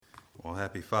Well,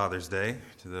 happy Father's Day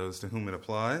to those to whom it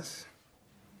applies.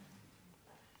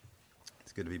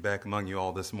 It's good to be back among you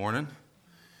all this morning.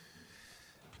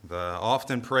 I've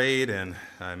often prayed, and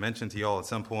I mentioned to you all at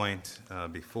some point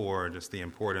before, just the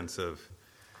importance of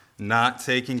not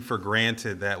taking for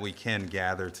granted that we can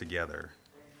gather together.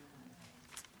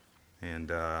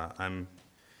 And I'm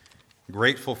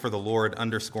grateful for the Lord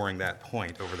underscoring that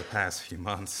point over the past few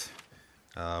months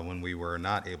when we were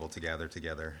not able to gather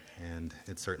together. And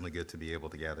it's certainly good to be able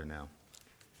to gather now.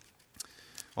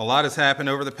 A lot has happened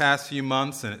over the past few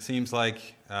months, and it seems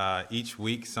like each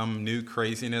week some new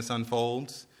craziness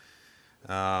unfolds.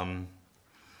 I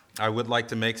would like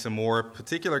to make some more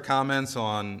particular comments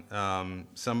on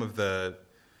some of the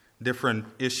different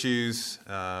issues,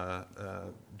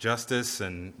 justice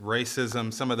and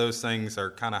racism. Some of those things are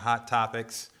kind of hot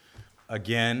topics.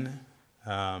 Again,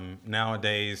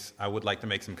 nowadays, I would like to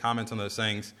make some comments on those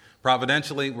things.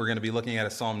 Providentially, we're going to be looking at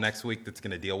a psalm next week that's going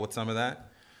to deal with some of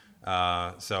that.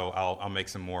 So I'll make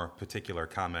some more particular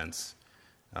comments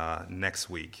next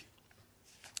week.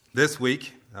 This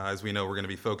week, as we know, we're going to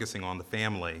be focusing on the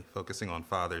family, focusing on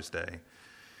Father's Day.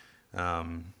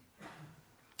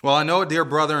 Well, I know a dear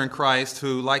brother in Christ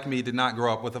who, like me, did not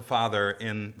grow up with a father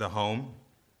in the home.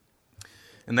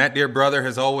 And that dear brother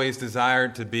has always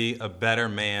desired to be a better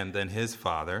man than his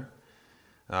father,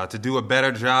 to do a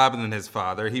better job than his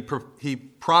father. He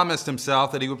promised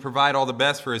himself that he would provide all the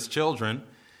best for his children,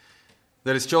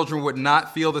 that his children would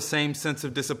not feel the same sense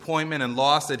of disappointment and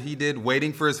loss that he did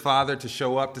waiting for his father to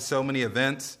show up to so many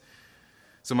events.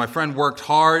 So my friend worked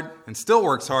hard and still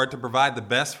works hard to provide the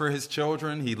best for his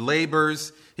children. He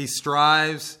labors, he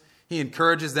strives, he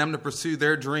encourages them to pursue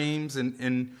their dreams,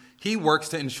 and he works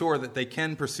to ensure that they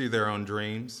can pursue their own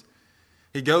dreams.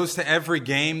 He goes to every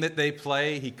game that they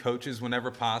play. He coaches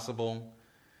whenever possible.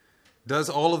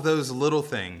 Does all of those little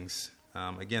things,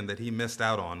 again, that he missed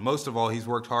out on. Most of all, he's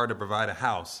worked hard to provide a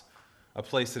house, a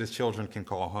place that his children can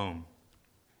call home.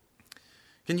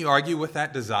 Can you argue with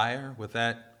that desire, with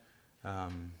that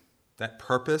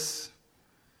purpose?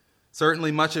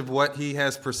 Certainly much of what he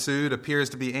has pursued appears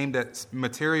to be aimed at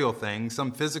material things,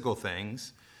 some physical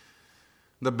things.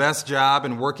 The best job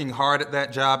and working hard at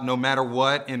that job no matter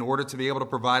what in order to be able to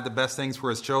provide the best things for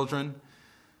his children.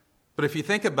 But if you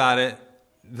think about it,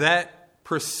 that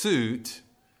pursuit,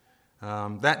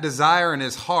 that desire in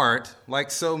his heart, like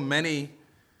so many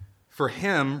for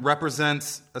him,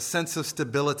 represents a sense of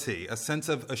stability, a sense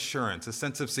of assurance, a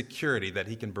sense of security that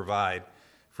he can provide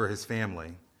for his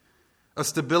family. A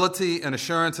stability and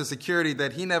assurance and security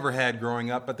that he never had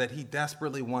growing up, but that he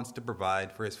desperately wants to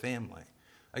provide for his family.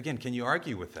 Again, can you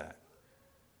argue with that?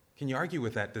 Can you argue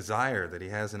with that desire that he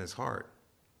has in his heart?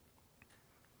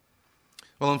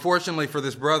 Well, unfortunately for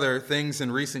this brother, things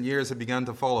in recent years have begun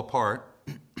to fall apart.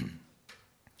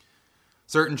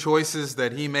 Certain choices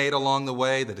that he made along the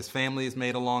way, that his family has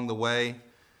made along the way,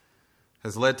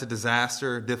 has led to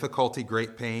disaster, difficulty,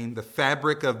 great pain. The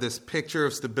fabric of this picture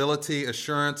of stability,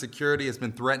 assurance, security has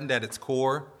been threatened at its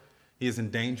core. He is in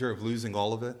danger of losing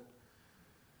all of it.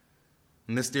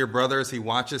 And this dear brother, as he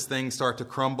watches things start to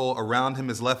crumble around him,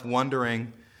 is left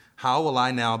wondering, how will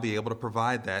I now be able to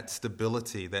provide that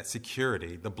stability, that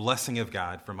security, the blessing of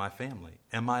God for my family?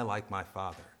 Am I like my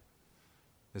father?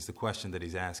 Is the question that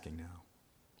he's asking now.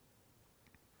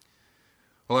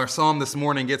 Well, our psalm this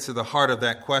morning gets to the heart of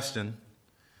that question.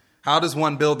 How does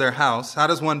one build their house? How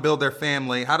does one build their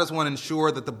family? How does one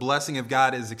ensure that the blessing of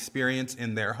God is experienced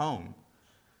in their home?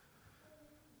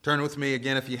 Turn with me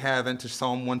again, if you haven't, to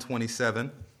Psalm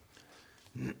 127.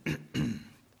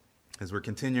 As we're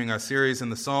continuing our series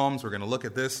in the Psalms, we're going to look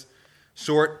at this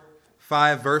short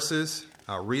 5 verses.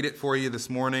 I'll read it for you this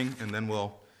morning, and then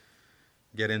we'll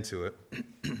get into it.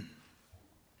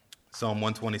 Psalm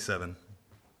 127.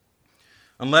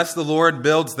 Unless the Lord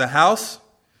builds the house,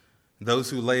 those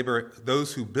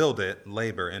who build it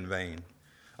labor in vain.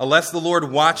 Unless the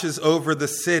Lord watches over the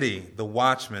city, the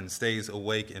watchman stays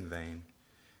awake in vain.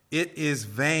 It is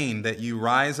vain that you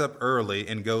rise up early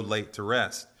and go late to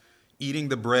rest, eating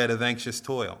the bread of anxious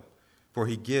toil, for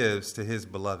he gives to his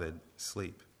beloved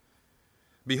sleep.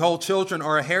 Behold, children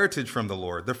are a heritage from the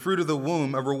Lord, the fruit of the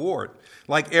womb a reward.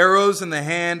 Like arrows in the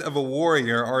hand of a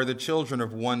warrior are the children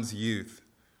of one's youth.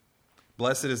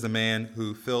 Blessed is the man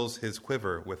who fills his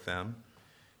quiver with them.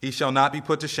 He shall not be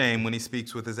put to shame when he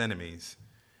speaks with his enemies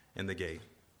in the gate.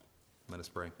 Let us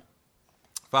pray.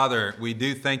 Father, we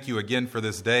do thank you again for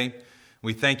this day.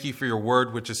 We thank you for your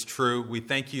word, which is true. We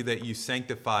thank you that you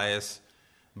sanctify us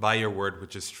by your word,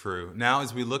 which is true. Now,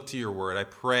 as we look to your word, I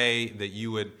pray that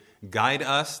you would guide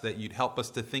us, that you'd help us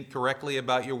to think correctly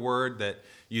about your word, that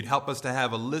you'd help us to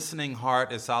have a listening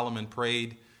heart, as Solomon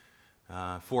prayed,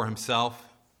 for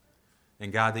himself,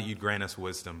 and God, that you'd grant us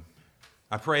wisdom.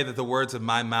 I pray that the words of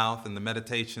my mouth and the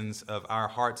meditations of our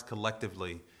hearts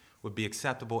collectively would be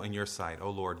acceptable in your sight. O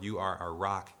Lord, you are our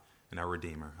rock and our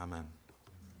Redeemer. Amen.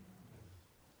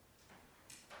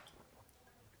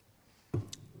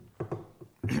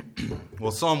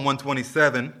 Well, Psalm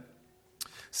 127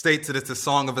 states that it's a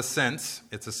song of ascents.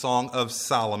 It's a song of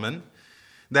Solomon.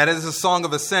 That is, a song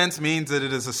of ascents means that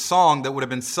it is a song that would have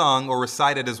been sung or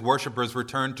recited as worshipers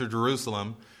returned to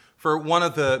Jerusalem for one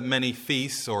of the many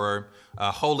feasts or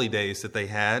holy days that they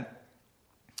had.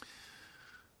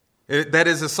 That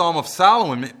is, a Psalm of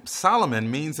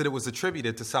Solomon means that it was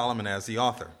attributed to Solomon as the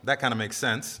author. That kind of makes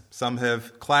sense. Some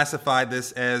have classified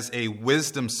this as a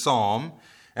wisdom psalm,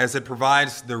 as it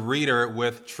provides the reader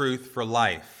with truth for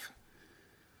life.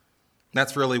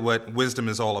 That's really what wisdom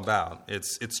is all about.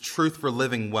 It's truth for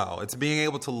living well. It's being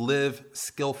able to live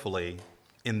skillfully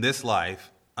in this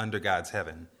life under God's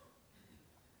heaven.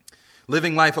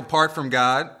 Living life apart from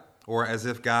God, or as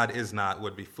if God is not,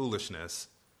 would be foolishness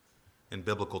in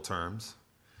biblical terms.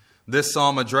 This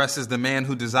psalm addresses the man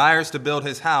who desires to build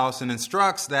his house and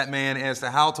instructs that man as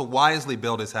to how to wisely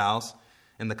build his house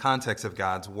in the context of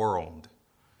God's world.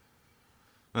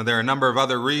 Now, there are a number of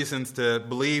other reasons to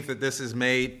believe that this is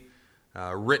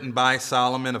written by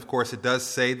Solomon. Of course, it does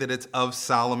say that it's of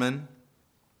Solomon.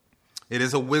 It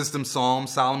is a wisdom psalm.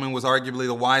 Solomon was arguably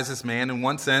the wisest man in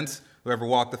one sense who ever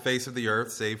walked the face of the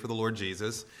earth, save for the Lord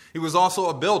Jesus. He was also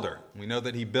a builder. We know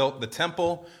that he built the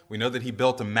temple. We know that he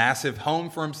built a massive home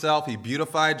for himself. He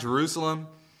beautified Jerusalem.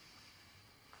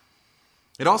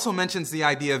 It also mentions the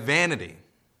idea of vanity.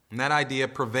 And that idea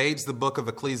pervades the book of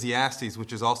Ecclesiastes,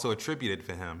 which is also attributed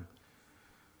to him.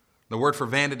 The word for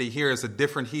vanity here is a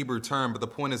different Hebrew term, but the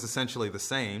point is essentially the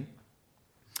same.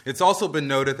 It's also been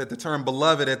noted that the term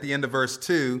beloved at the end of verse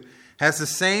 2 has the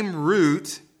same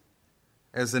root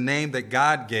as the name that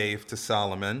God gave to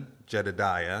Solomon,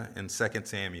 Jedediah, in 2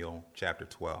 Samuel chapter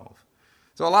 12.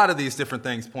 So a lot of these different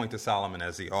things point to Solomon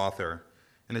as the author,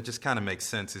 and it just kind of makes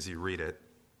sense as you read it.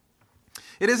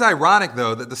 It is ironic,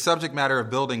 though, that the subject matter of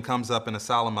building comes up in a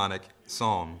Solomonic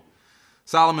psalm.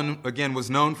 Solomon, again, was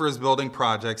known for his building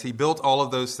projects. He built all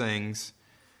of those things.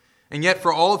 And yet,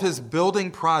 for all of his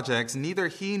building projects, neither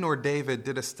he nor David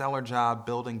did a stellar job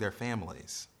building their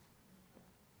families.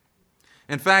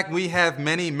 In fact, we have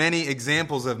many, many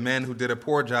examples of men who did a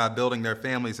poor job building their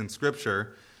families in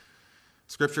Scripture.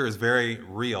 Scripture is very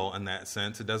real in that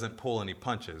sense. It doesn't pull any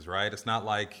punches, right? It's not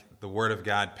like the Word of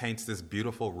God paints this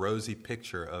beautiful, rosy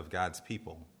picture of God's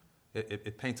people.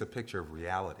 It paints a picture of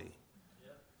reality.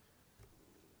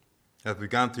 As we've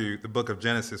gone through the book of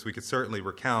Genesis, we could certainly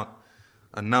recount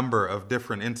a number of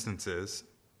different instances.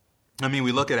 I mean,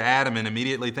 we look at Adam and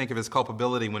immediately think of his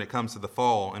culpability when it comes to the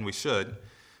fall, and we should.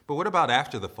 But what about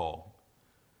after the fall?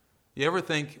 You ever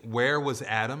think, where was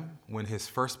Adam when his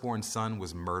firstborn son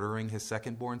was murdering his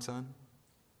secondborn son?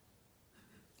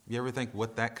 You ever think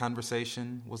what that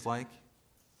conversation was like?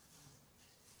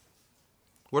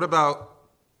 What about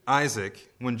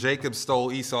Isaac when Jacob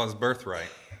stole Esau's birthright?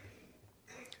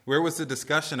 Where was the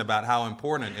discussion about how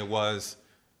important it was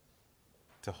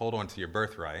to hold on to your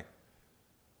birthright,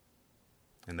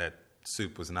 and that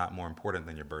soup was not more important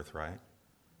than your birthright?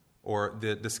 Or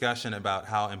the discussion about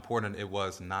how important it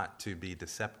was not to be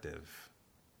deceptive,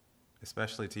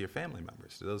 especially to your family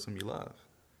members, to those whom you love.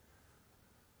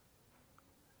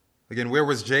 Again, where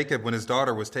was Jacob when his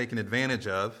daughter was taken advantage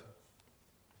of?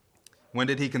 When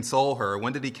did he console her?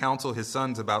 When did he counsel his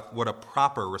sons about what a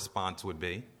proper response would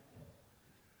be?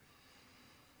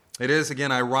 It is,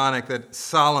 again, ironic that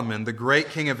Solomon, the great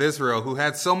king of Israel, who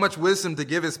had so much wisdom to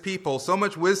give his people, so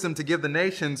much wisdom to give the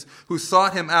nations who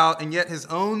sought him out, and yet his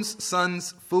own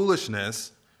son's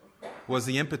foolishness was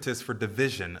the impetus for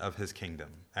division of his kingdom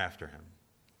after him.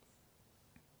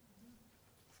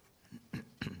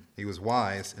 He was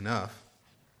wise enough,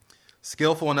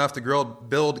 skillful enough to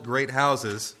build great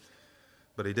houses,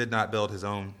 but he did not build his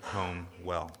own home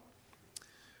well.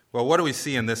 Well, what do we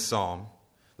see in this psalm?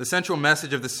 The central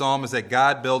message of the psalm is that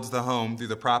God builds the home through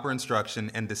the proper instruction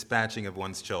and dispatching of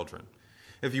one's children.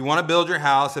 If you want to build your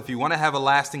house, if you want to have a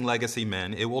lasting legacy,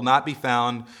 men, it will not be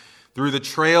found through the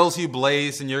trails you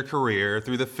blazed in your career,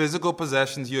 through the physical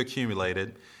possessions you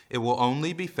accumulated. It will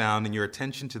only be found in your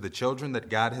attention to the children that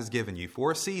God has given you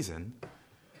for a season,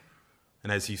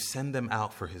 and as you send them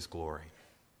out for his glory.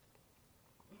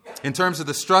 In terms of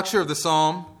the structure of the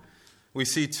psalm, we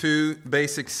see two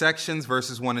basic sections,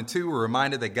 verses 1 and 2. We're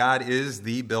reminded that God is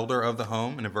the builder of the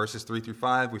home. And in verses 3 through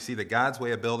 5, we see that God's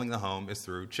way of building the home is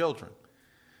through children.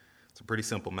 It's a pretty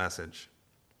simple message.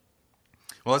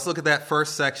 Well, let's look at that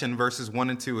first section, verses 1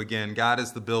 and 2 again. God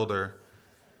is the builder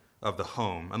of the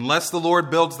home. Unless the Lord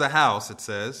builds the house, it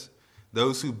says,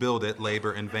 those who build it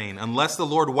labor in vain. Unless the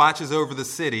Lord watches over the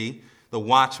city, the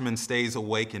watchman stays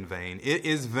awake in vain. It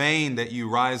is vain that you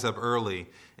rise up early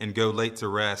and go late to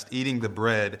rest, eating the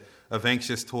bread of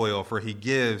anxious toil, for he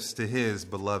gives to his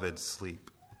beloved sleep.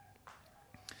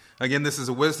 Again, this is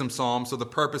a wisdom psalm, so the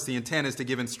purpose, the intent is to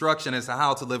give instruction as to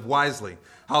how to live wisely,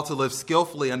 how to live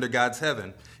skillfully under God's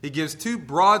heaven. He gives two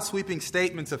broad sweeping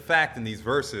statements of fact in these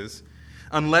verses.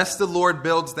 Unless the Lord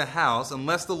builds the house,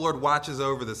 unless the Lord watches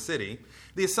over the city,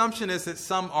 the assumption is that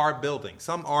some are building,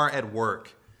 some are at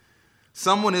work.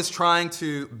 Someone is trying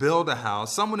to build a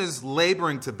house. Someone is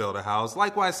laboring to build a house.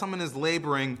 Likewise, someone is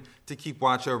laboring to keep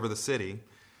watch over the city.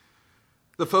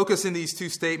 The focus in these two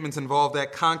statements involve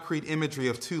that concrete imagery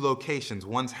of two locations,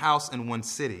 one's house and one's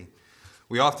city.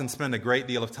 We often spend a great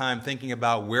deal of time thinking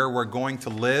about where we're going to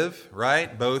live,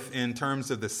 right? Both in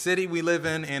terms of the city we live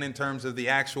in and in terms of the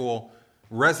actual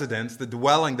residence, the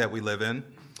dwelling that we live in.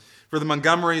 For the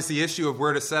Montgomerys, the issue of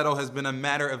where to settle has been a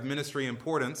matter of ministry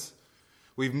importance.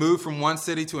 We've moved from one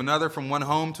city to another, from one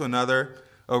home to another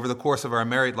over the course of our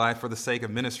married life for the sake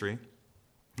of ministry.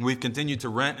 We've continued to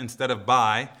rent instead of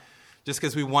buy, just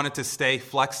because we wanted to stay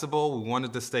flexible, we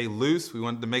wanted to stay loose, we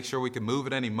wanted to make sure we could move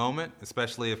at any moment,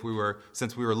 especially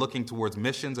since we were looking towards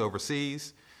missions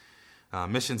overseas.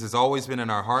 Missions has always been in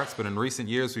our hearts, but in recent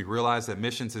years we've realized that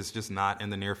missions is just not in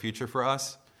the near future for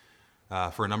us,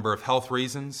 for a number of health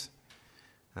reasons.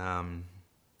 And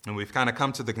we've kind of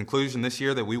come to the conclusion this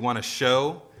year that we want to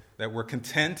show that we're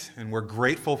content and we're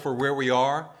grateful for where we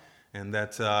are, and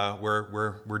that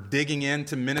we're digging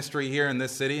into ministry here in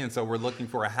this city, and so we're looking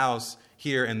for a house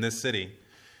here in this city.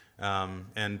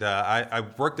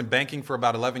 I've worked in banking for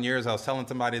about 11 years. I was telling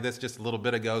somebody this just a little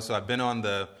bit ago. So I've been on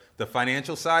the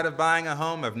financial side of buying a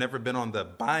home. I've never been on the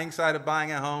buying side of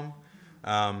buying a home.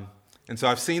 And so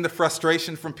I've seen the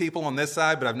frustration from people on this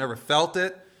side, but I've never felt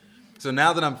it. So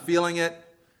now that I'm feeling it,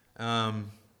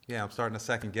 I'm starting to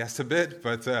second guess a bit.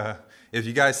 But if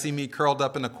you guys see me curled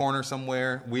up in a corner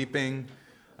somewhere weeping,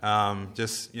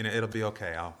 it'll be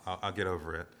okay. I'll get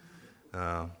over it.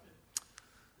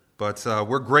 But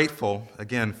we're grateful,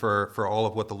 again, for all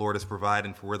of what the Lord has provided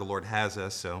and for where the Lord has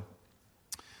us. So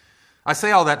I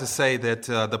say all that to say that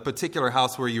the particular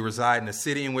house where you reside and the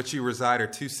city in which you reside are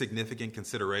two significant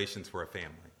considerations for a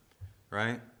family,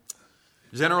 right?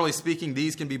 Generally speaking,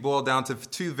 these can be boiled down to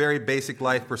two very basic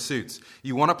life pursuits.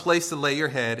 You want a place to lay your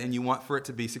head, and you want for it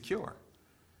to be secure.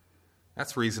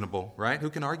 That's reasonable, right? Who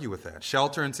can argue with that?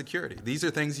 Shelter and security. These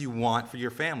are things you want for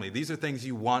your family. These are things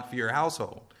you want for your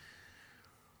household.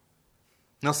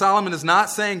 Now, Solomon is not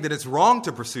saying that it's wrong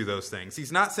to pursue those things.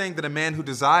 He's not saying that a man who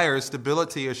desires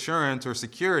stability, assurance, or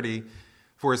security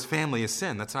for his family is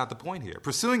sin. That's not the point here.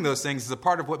 Pursuing those things is a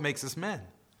part of what makes us men.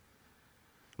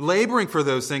 Laboring for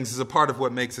those things is a part of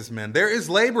what makes us men. There is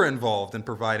labor involved in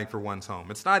providing for one's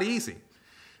home. It's not easy.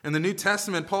 In the New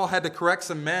Testament, Paul had to correct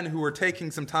some men who were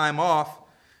taking some time off,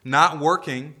 not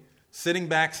working, sitting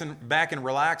back and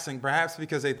relaxing, perhaps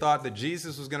because they thought that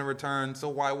Jesus was going to return, so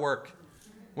why work?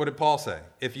 What did Paul say?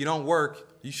 If you don't work,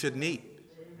 you shouldn't eat.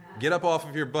 Get up off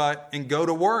of your butt and go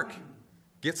to work.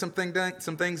 Get some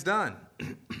things done.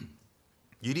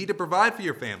 You need to provide for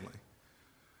your family.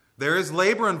 There is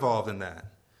labor involved in that.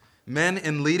 Men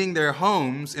in leading their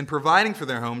homes and providing for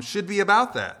their homes should be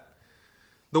about that.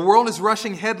 The world is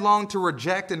rushing headlong to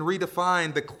reject and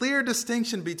redefine the clear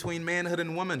distinction between manhood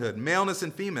and womanhood, maleness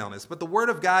and femaleness. But the Word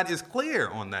of God is clear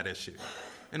on that issue,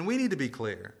 and we need to be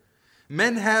clear.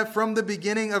 Men have, from the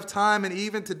beginning of time and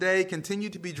even today,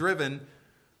 continued to be driven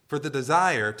for the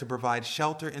desire to provide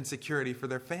shelter and security for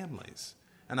their families.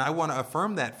 And I want to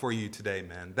affirm that for you today,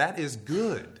 men. That is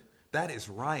good. That is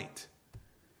right.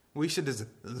 We should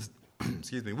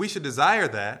desire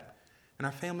that, and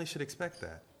our family should expect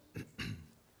that.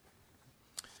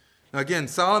 Now again,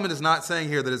 Solomon is not saying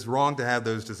here that it's wrong to have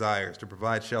those desires, to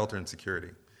provide shelter and security.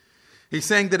 He's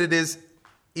saying that it is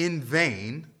in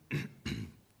vain,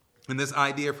 and this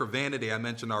idea for vanity I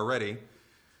mentioned already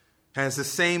has the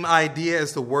same idea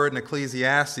as the word in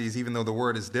Ecclesiastes, even though the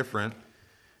word is different.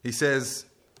 He says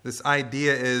this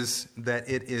idea is that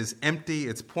it is empty,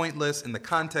 it's pointless. In the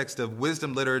context of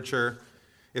wisdom literature,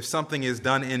 if something is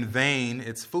done in vain,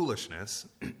 it's foolishness.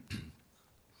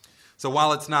 So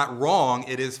while it's not wrong,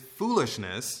 it is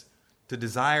foolishness to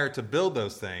desire to build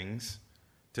those things,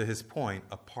 to his point,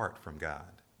 apart from God.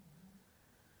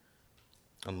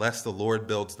 Unless the Lord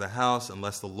builds the house,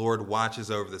 unless the Lord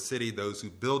watches over the city, those who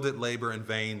build it labor in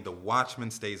vain. The watchman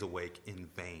stays awake in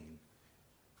vain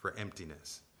for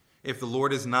emptiness. If the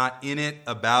Lord is not in it,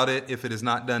 about it, if it is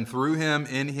not done through him,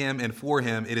 in him, and for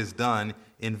him, it is done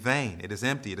in vain. It is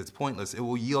empty. It is pointless. It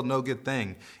will yield no good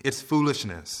thing. It's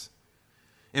foolishness.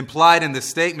 Implied in this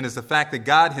statement is the fact that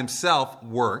God himself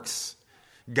works.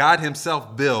 God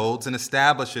himself builds and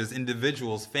establishes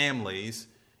individuals, families,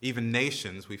 even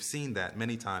nations. We've seen that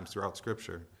many times throughout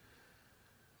Scripture.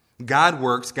 God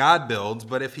works, God builds,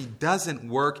 but if he doesn't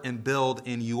work and build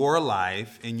in your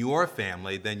life, in your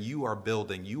family, then you are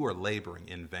building, you are laboring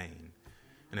in vain.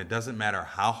 And it doesn't matter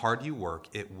how hard you work,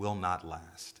 it will not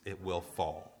last. It will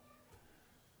fall.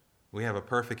 We have a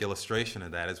perfect illustration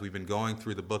of that as we've been going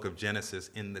through the book of Genesis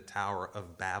in the Tower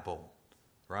of Babel,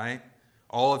 right?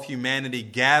 All of humanity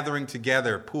gathering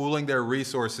together, pooling their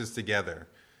resources together.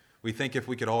 We think if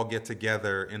we could all get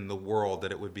together in the world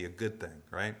that it would be a good thing,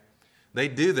 right? They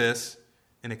do this,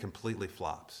 and it completely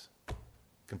flops,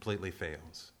 completely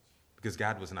fails, because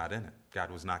God was not in it.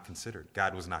 God was not considered.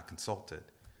 God was not consulted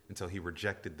until he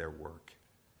rejected their work.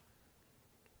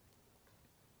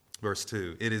 Verse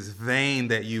 2, it is vain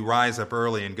that you rise up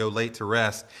early and go late to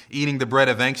rest, eating the bread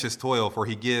of anxious toil, for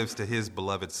he gives to his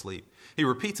beloved sleep. He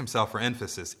repeats himself for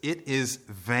emphasis. It is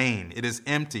vain. It is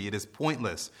empty. It is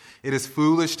pointless. It is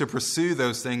foolish to pursue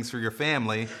those things for your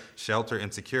family, shelter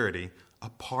and security,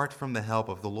 apart from the help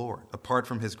of the Lord, apart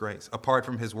from his grace, apart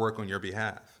from his work on your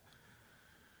behalf.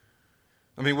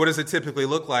 I mean, what does it typically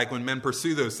look like when men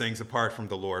pursue those things apart from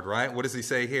the Lord, right? What does he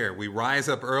say here? We rise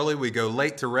up early, we go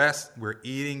late to rest, we're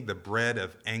eating the bread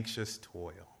of anxious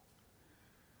toil.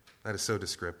 That is so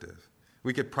descriptive.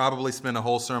 We could probably spend a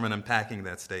whole sermon unpacking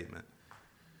that statement.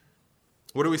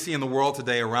 What do we see in the world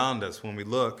today around us when we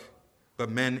look? But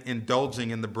men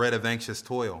indulging in the bread of anxious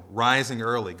toil, rising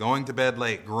early, going to bed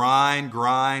late, grind.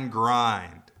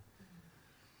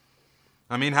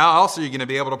 I mean, how else are you going to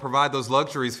be able to provide those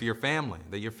luxuries for your family,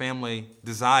 that your family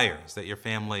desires, that your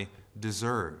family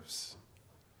deserves?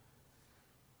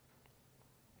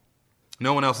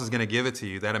 No one else is going to give it to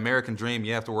you. That American dream,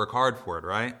 you have to work hard for it,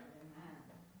 right?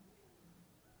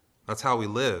 That's how we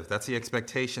live. That's the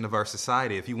expectation of our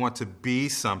society. If you want to be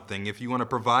something, if you want to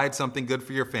provide something good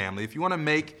for your family, if you want to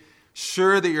make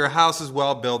sure that your house is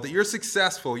well built, that you're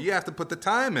successful, you have to put the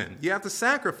time in. You have to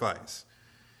sacrifice.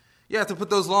 You have to put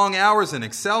those long hours in,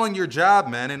 excelling your job,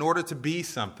 man, in order to be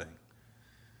something.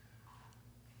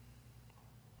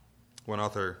 One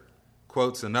author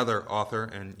quotes another author,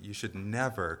 and you should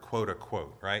never quote a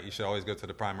quote, right? You should always go to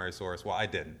the primary source. Well, I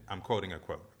didn't. I'm quoting a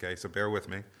quote, okay? So bear with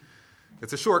me.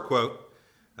 It's a short quote,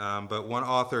 but one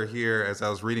author here, as I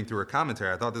was reading through her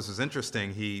commentary, I thought this was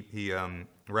interesting. He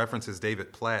references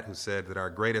David Platt, who said that our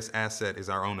greatest asset is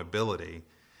our own ability.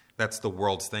 That's the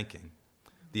world's thinking.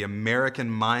 The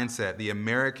American mindset, the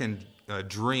American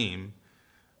dream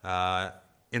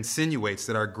insinuates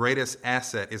that our greatest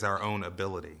asset is our own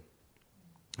ability.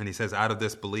 And he says, out of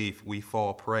this belief, we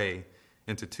fall prey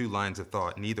into two lines of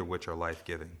thought, neither which are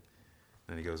life-giving.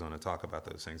 And he goes on to talk about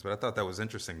those things. But I thought that was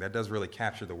interesting. That does really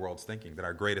capture the world's thinking, that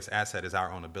our greatest asset is our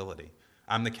own ability.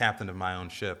 I'm the captain of my own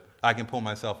ship. I can pull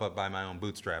myself up by my own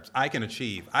bootstraps. I can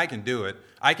achieve. I can do it.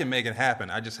 I can make it happen.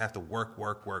 I just have to work,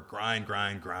 grind.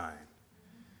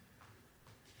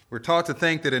 We're taught to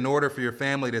think that in order for your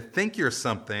family to think you're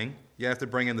something, you have to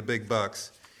bring in the big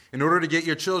bucks. In order to get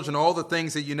your children all the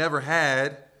things that you never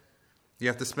had, you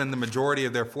have to spend the majority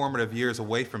of their formative years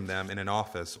away from them in an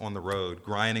office, on the road,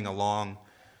 grinding along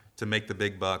to make the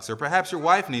big bucks. Or perhaps your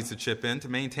wife needs to chip in to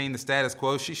maintain the status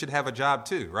quo. She should have a job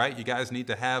too, right? You guys need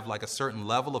to have like a certain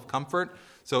level of comfort.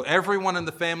 So everyone in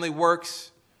the family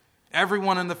works.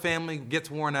 Everyone in the family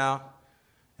gets worn out.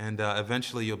 And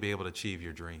eventually you'll be able to achieve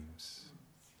your dreams.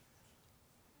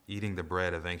 Eating the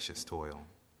bread of anxious toil.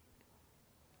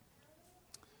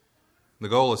 The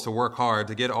goal is to work hard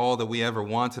to get all that we ever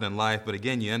wanted in life, but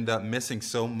again, you end up missing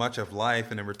so much of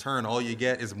life, and in return, all you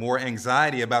get is more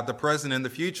anxiety about the present and the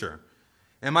future.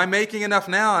 Am I making enough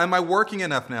now? Am I working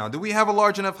enough now? Do we have a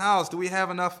large enough house? Do we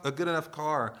have a good enough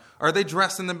car? Are they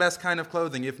dressed in the best kind of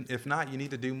clothing? If not, you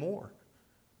need to do more.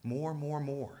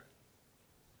 More.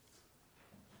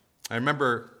 I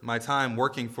remember my time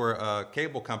working for a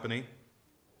cable company,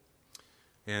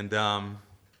 and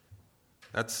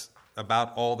that's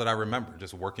about all that I remember,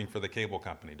 just working for the cable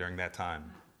company during that time,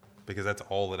 because that's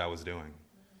all that I was doing.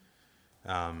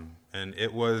 And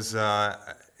it was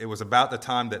about the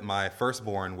time that my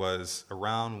firstborn was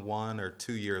around 1 or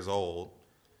 2 years old.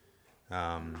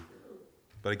 But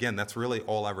again, that's really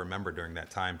all I remember during that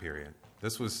time period.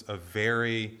 This was a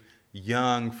very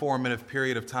young, formative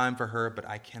period of time for her, but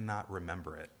I cannot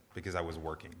remember it because I was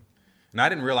working. And I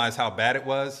didn't realize how bad it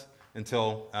was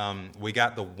until we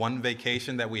got the one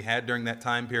vacation that we had during that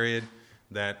time period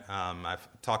that I've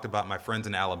talked about my friends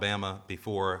in Alabama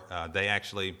before. They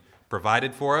actually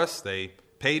provided for us. They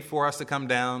paid for us to come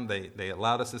down. They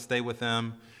allowed us to stay with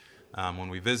them when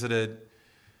we visited.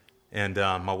 And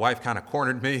my wife kind of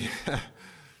cornered me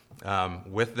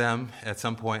with them at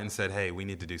some point and said, hey, we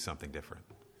need to do something different.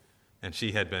 And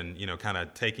she had been, kind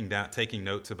of taking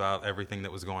notes about everything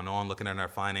that was going on, looking at our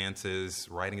finances,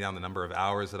 writing down the number of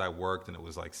hours that I worked, and it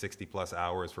was like 60 plus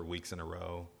hours for weeks in a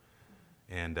row.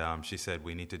 And she said,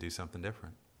 we need to do something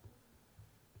different.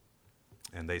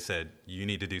 And they said, you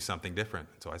need to do something different.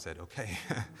 So I said, okay,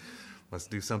 let's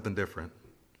do something different.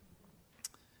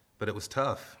 But it was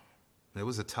tough. It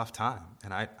was a tough time.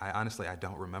 And I honestly, I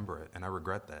don't remember it, and I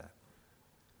regret that.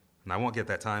 And I won't get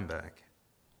that time back.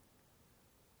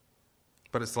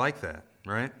 But it's like that,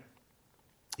 right?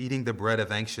 Eating the bread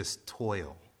of anxious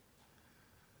toil.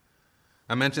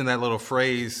 I mentioned that little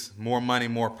phrase, more money,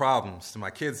 more problems, to my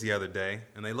kids the other day,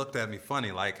 and they looked at me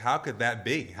funny, like, how could that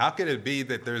be? How could it be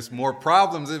that there's more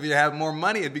problems if you have more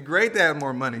money? It'd be great to have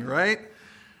more money, right?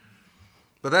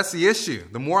 But that's the issue.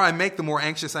 The more I make, the more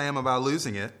anxious I am about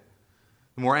losing it.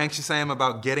 The more anxious I am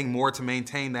about getting more to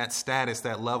maintain that status,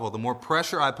 that level. The more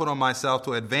pressure I put on myself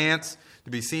to advance,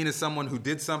 to be seen as someone who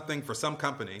did something for some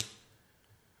company.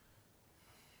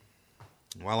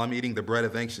 While I'm eating the bread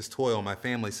of anxious toil, my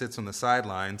family sits on the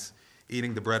sidelines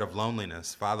eating the bread of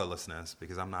loneliness, fatherlessness,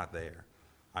 because I'm not there.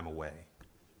 I'm away.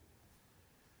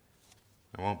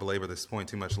 I won't belabor this point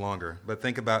too much longer, but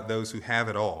think about those who have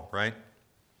it all, right?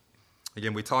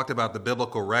 Again, we talked about the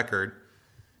biblical record.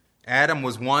 Adam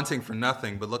was wanting for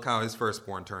nothing, but look how his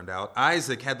firstborn turned out.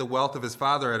 Isaac had the wealth of his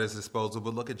father at his disposal,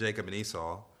 but look at Jacob and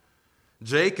Esau.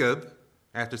 Jacob,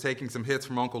 after taking some hits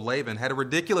from Uncle Laban, had a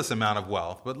ridiculous amount of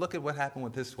wealth, but look at what happened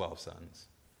with his 12 sons.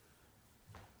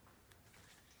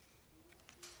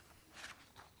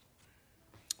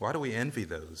 Why do we envy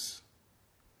those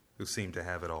who seem to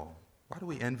have it all? Why do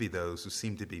we envy those who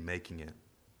seem to be making it?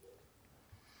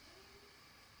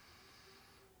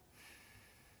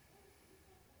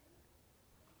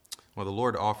 Well, the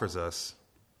Lord offers us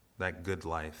that good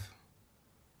life.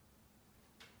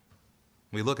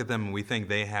 We look at them and we think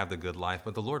they have the good life,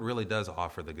 but the Lord really does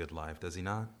offer the good life, does he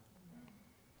not?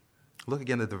 Look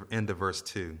again at the end of verse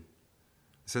 2.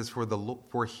 It says,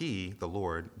 For he, the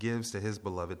Lord, gives to his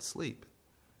beloved sleep.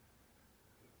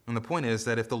 And the point is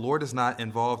that if the Lord is not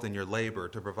involved in your labor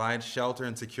to provide shelter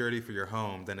and security for your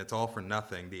home, then it's all for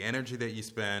nothing. The energy that you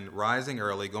spend rising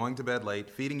early, going to bed late,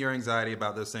 feeding your anxiety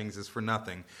about those things is for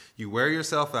nothing. You wear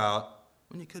yourself out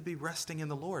when you could be resting in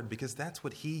the Lord, because that's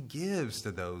what he gives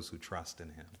to those who trust in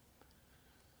him.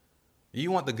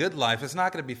 You want the good life, it's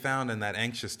not going to be found in that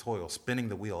anxious toil, spinning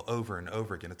the wheel over and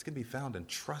over again. It's going to be found in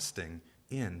trusting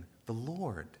in the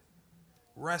Lord,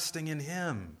 resting in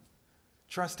him,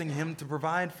 trusting him to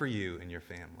provide for you and your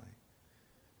family,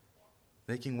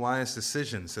 making wise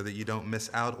decisions so that you don't miss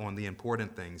out on the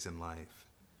important things in life.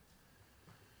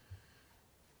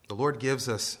 The Lord gives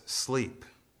us sleep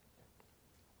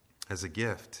as a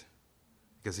gift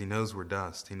because he knows we're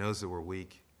dust. He knows that we're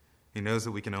weak. He knows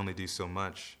that we can only do so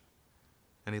much.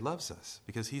 And he loves us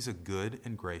because he's a good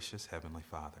and gracious Heavenly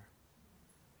Father.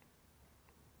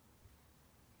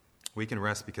 We can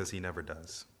rest because he never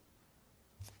does.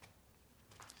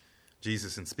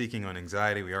 Jesus, in speaking on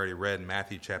anxiety, we already read in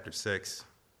Matthew chapter 6,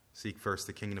 seek first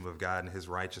the kingdom of God and his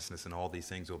righteousness, and all these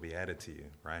things will be added to you,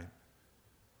 right?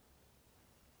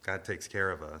 God takes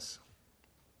care of us.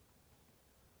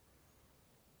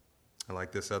 I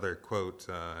like this other quote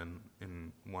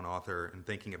in one author in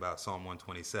thinking about Psalm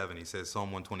 127. He says,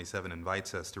 Psalm 127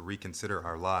 invites us to reconsider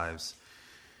our lives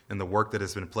and the work that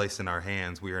has been placed in our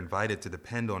hands. We are invited to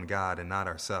depend on God and not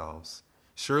ourselves.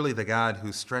 Surely the God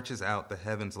who stretches out the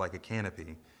heavens like a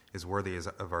canopy is worthy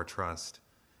of our trust.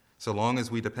 So long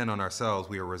as we depend on ourselves,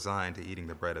 we are resigned to eating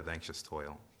the bread of anxious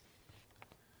toil.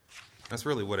 That's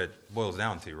really what it boils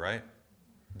down to, right?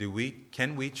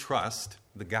 Can we trust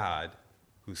the God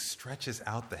who stretches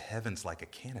out the heavens like a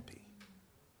canopy,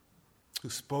 who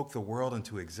spoke the world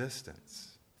into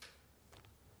existence,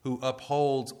 who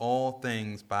upholds all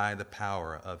things by the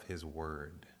power of his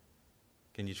word?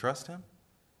 Can you trust him?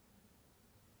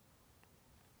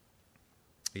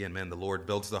 Again, men, the Lord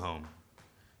builds the home.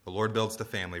 The Lord builds the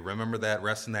family. Remember that,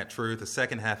 rest in that truth. The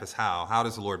second half is how. How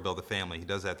does the Lord build the family? He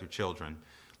does that through children.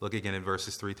 Look again at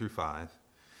verses 3 through 5.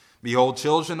 Behold,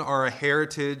 children are a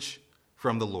heritage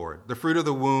from the Lord, the fruit of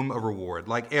the womb a reward.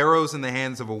 Like arrows in the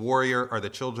hands of a warrior are the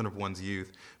children of one's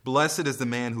youth. Blessed is the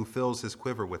man who fills his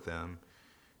quiver with them.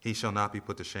 He shall not be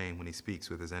put to shame when he speaks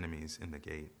with his enemies in the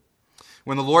gate.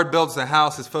 When the Lord builds the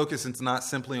house, his focus is not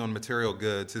simply on material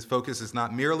goods. His focus is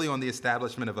not merely on the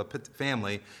establishment of a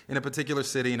family in a particular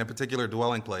city, in a particular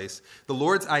dwelling place. The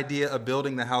Lord's idea of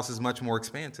building the house is much more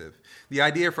expansive. The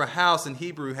idea for house in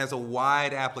Hebrew has a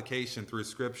wide application through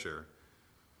Scripture.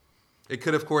 It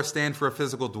could, of course, stand for a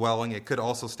physical dwelling. It could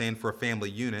also stand for a family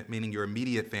unit, meaning your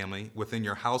immediate family within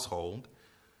your household.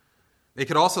 It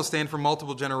could also stand for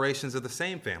multiple generations of the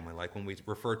same family, like when we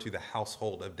refer to the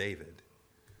household of David.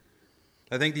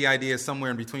 I think the idea is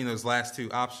somewhere in between those last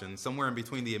two options, somewhere in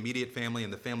between the immediate family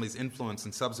and the family's influence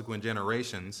in subsequent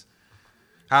generations.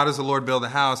 How does the Lord build a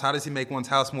house? How does he make one's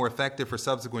house more effective for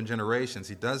subsequent generations?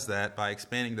 He does that by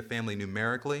expanding the family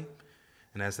numerically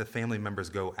and as the family members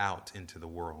go out into the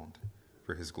world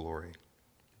for his glory.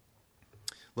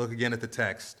 Look again at the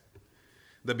text.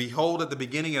 The behold at the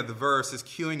beginning of the verse is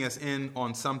cueing us in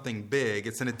on something big.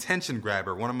 It's an attention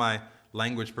grabber. One of my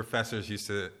language professors used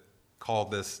to call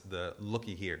this the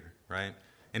looky here, right?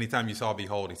 Anytime you saw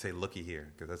behold, he'd say looky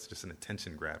here, because that's just an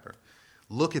attention grabber.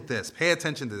 Look at this. Pay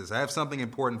attention to this. I have something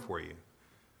important for you.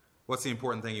 What's the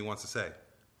important thing he wants to say?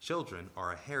 Children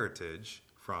are a heritage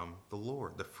from the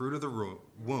Lord. The fruit of the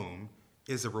womb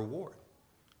is a reward.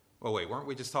 Well, wait, weren't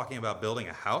we just talking about building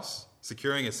a house,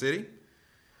 securing a city?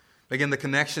 Again, the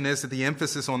connection is that the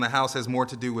emphasis on the house has more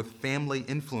to do with family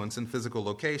influence and physical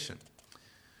location.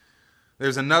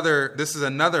 This is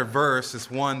another verse, this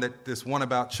one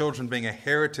about children being a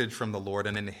heritage from the Lord,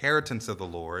 an inheritance of the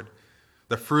Lord,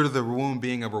 the fruit of the womb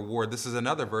being a reward. This is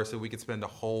another verse that we could spend a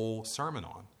whole sermon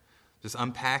on, just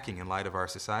unpacking in light of our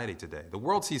society today. The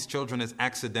world sees children as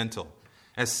accidental,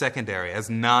 as secondary, as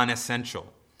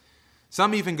non-essential.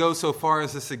 Some even go so far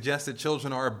as to suggest that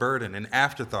children are a burden, an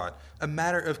afterthought, a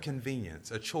matter of convenience,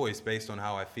 a choice based on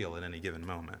how I feel at any given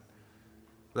moment.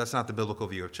 But that's not the biblical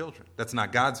view of children. That's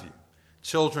not God's view.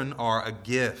 Children are a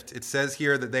gift. It says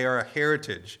here that they are a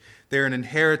heritage. They're an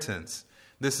inheritance.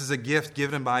 This is a gift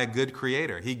given by a good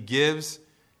creator. He gives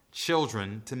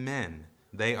children to men.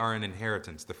 They are an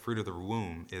inheritance. The fruit of the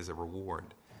womb is a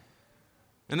reward.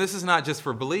 And this is not just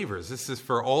for believers. This is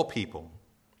for all people.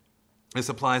 This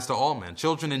applies to all men.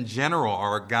 Children in general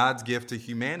are God's gift to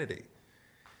humanity.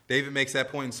 David makes that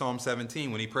point in Psalm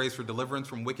 17 when he prays for deliverance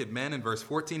from wicked men. In verse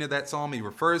 14 of that psalm, he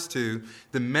refers to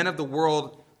the men of the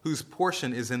world whose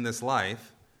portion is in this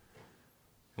life.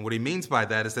 And what he means by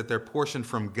that is that they're portioned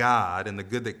from God and the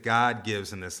good that God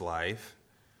gives in this life.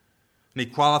 And he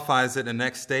qualifies it in the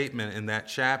next statement in that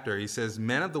chapter. He says,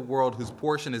 men of the world whose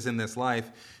portion is in this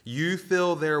life, you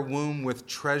fill their womb with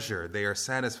treasure. They are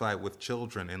satisfied with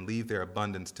children and leave their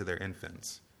abundance to their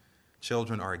infants.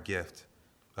 Children are a gift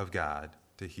of God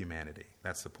to humanity.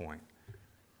 That's the point.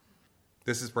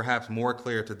 This is perhaps more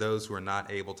clear to those who are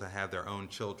not able to have their own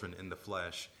children in the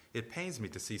flesh. It pains me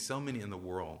to see so many in the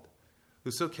world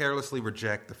who so carelessly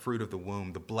reject the fruit of the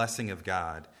womb, the blessing of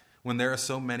God, when there are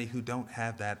so many who don't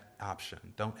have that option,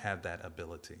 don't have that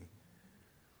ability.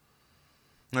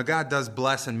 Now, God does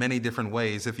bless in many different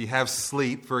ways. If you have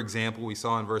sleep, for example, we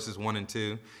saw in verses 1 and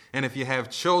 2, and if you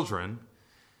have children,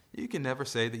 you can never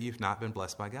say that you've not been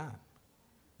blessed by God.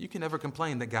 You can never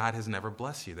complain that God has never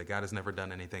blessed you, that God has never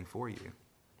done anything for you.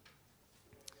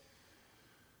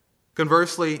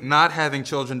 Conversely, not having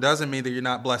children doesn't mean that you're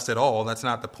not blessed at all. That's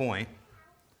not the point.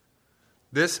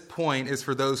 This point is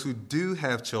for those who do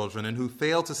have children and who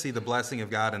fail to see the blessing of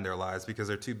God in their lives because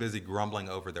they're too busy grumbling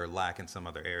over their lack in some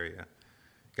other area.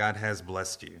 God has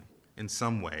blessed you in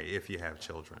some way if you have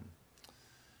children.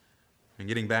 And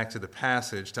getting back to the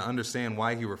passage, to understand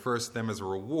why he refers to them as a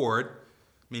reward,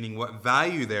 meaning what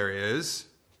value there is,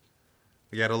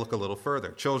 we got to look a little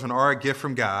further. Children are a gift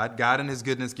from God. God in his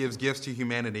goodness gives gifts to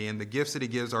humanity, and the gifts that he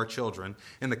gives are children.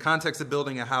 In the context of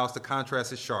building a house, the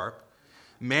contrast is sharp.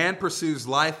 Man pursues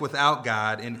life without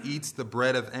God and eats the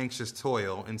bread of anxious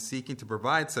toil in seeking to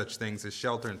provide such things as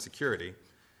shelter and security,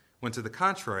 when to the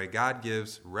contrary, God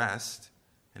gives rest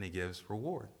and he gives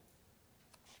reward.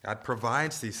 God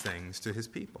provides these things to his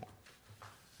people.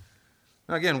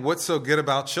 Now again, what's so good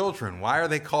about children? Why are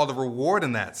they called a reward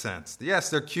in that sense?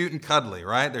 Yes, they're cute and cuddly,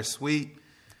 right? They're sweet,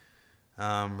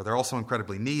 but they're also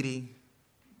incredibly needy.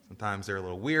 Sometimes they're a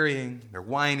little wearying, they're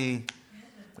whiny,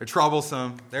 they're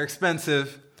troublesome, they're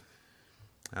expensive.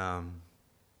 At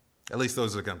least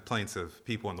those are the complaints of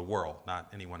people in the world, not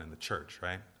anyone in the church,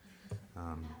 right?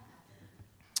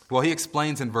 Well, he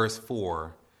explains in verse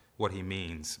 4 what he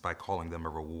means by calling them a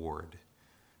reward.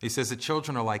 He says that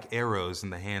children are like arrows in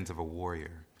the hands of a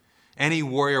warrior. Any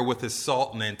warrior with his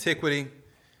salt in antiquity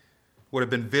would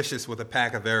have been vicious with a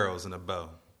pack of arrows and a bow.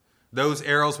 Those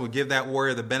arrows would give that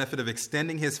warrior the benefit of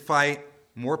extending his fight,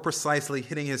 more precisely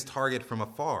hitting his target from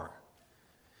afar.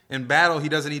 In battle, he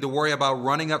doesn't need to worry about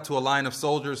running up to a line of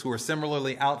soldiers who are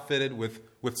similarly outfitted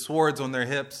with swords on their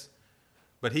hips,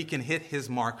 but he can hit his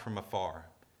mark from afar.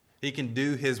 He can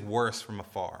do his worst from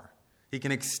afar. He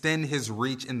can extend his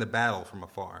reach in the battle from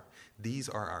afar. These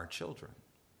are our children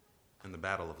in the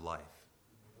battle of life.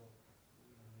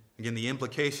 Again, the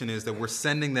implication is that we're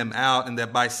sending them out, and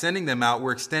that by sending them out,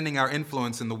 we're extending our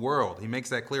influence in the world. He makes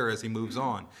that clear as he moves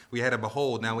on. We had a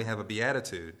behold, now we have a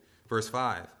beatitude. Verse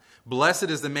 5. Blessed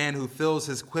is the man who fills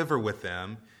his quiver with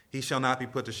them. He shall not be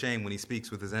put to shame when he speaks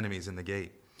with his enemies in the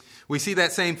gate. We see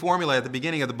that same formula at the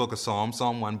beginning of the book of Psalms.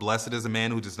 Psalm 1, blessed is the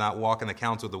man who does not walk in the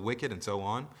counsel of the wicked, and so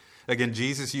on. Again,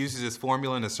 Jesus uses this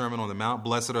formula in the Sermon on the Mount.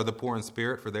 Blessed are the poor in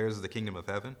spirit, for theirs is the kingdom of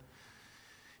heaven.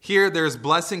 Here, there's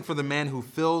blessing for the man who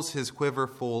fills his quiver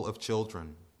full of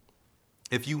children.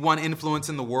 If you want influence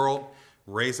in the world,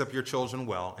 raise up your children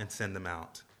well and send them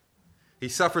out. He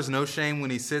suffers no shame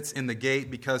when he sits in the gate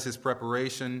because of his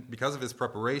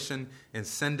preparation and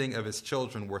sending of his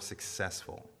children were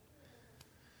successful.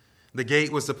 The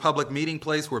gate was the public meeting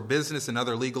place where business and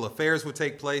other legal affairs would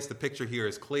take place. The picture here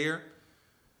is clear.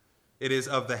 It is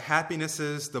of the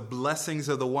happinesses, the blessings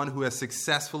of the one who has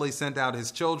successfully sent out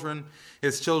his children.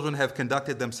 His children have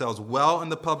conducted themselves well in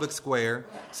the public square,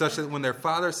 such that when their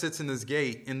father sits in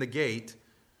the gate,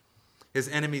 his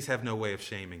enemies have no way of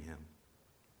shaming him.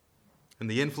 And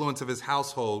the influence of his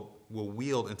household will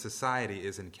wield in society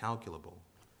is incalculable.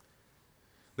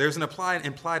 There's an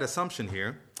implied assumption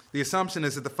here. The assumption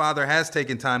is that the father has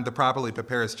taken time to properly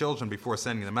prepare his children before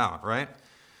sending them out, right?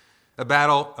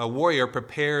 A warrior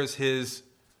prepares his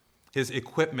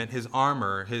equipment, his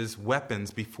armor, his weapons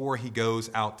before he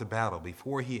goes out to battle,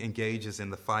 before he engages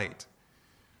in the fight.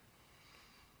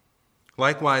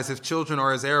 Likewise, if children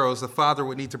are as arrows, the father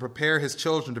would need to prepare his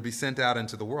children to be sent out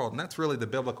into the world. And that's really the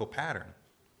biblical pattern.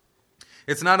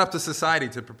 It's not up to society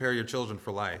to prepare your children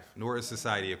for life, nor is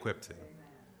society equipped to.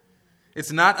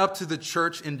 It's not up to the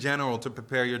church in general to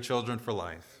prepare your children for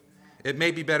life. It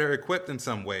may be better equipped in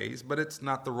some ways, but it's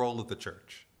not the role of the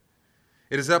church.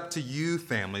 It is up to you,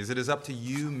 families. It is up to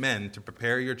you, men, to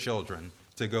prepare your children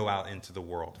to go out into the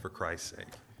world for Christ's sake.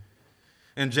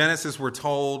 In Genesis, we're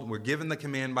given the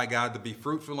command by God to be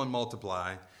fruitful and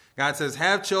multiply. God says,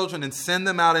 have children and send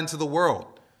them out into the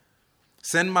world.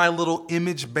 Send my little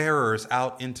image bearers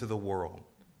out into the world.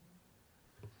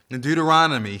 In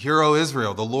Deuteronomy, hear, O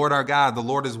Israel, the Lord our God, the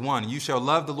Lord is one. You shall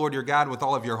love the Lord your God with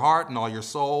all of your heart and all your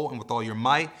soul and with all your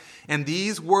might. And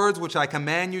these words which I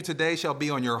command you today shall be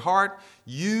on your heart.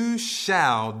 You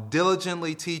shall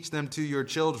diligently teach them to your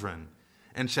children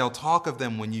and shall talk of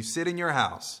them when you sit in your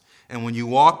house and when you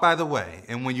walk by the way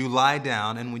and when you lie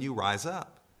down and when you rise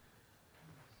up.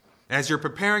 As you're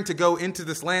preparing to go into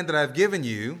this land that I've given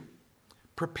you,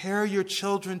 prepare your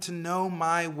children to know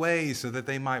my ways so that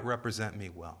they might represent me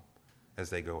well as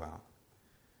they go out.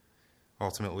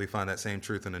 Ultimately, we find that same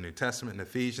truth in the New Testament. In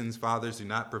Ephesians, fathers, do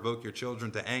not provoke your children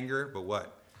to anger, but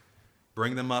what?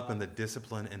 Bring them up in the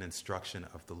discipline and instruction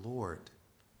of the Lord.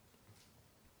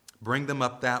 Bring them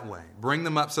up that way. Bring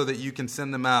them up so that you can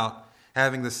send them out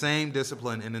having the same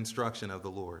discipline and instruction of the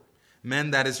Lord.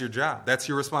 Men, that is your job. That's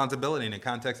your responsibility in the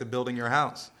context of building your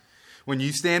house. When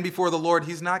you stand before the Lord,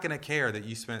 he's not going to care that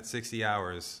you spent 60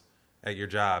 hours at your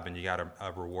job and you got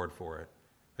a reward for it,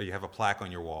 or you have a plaque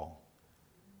on your wall.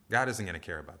 God isn't going to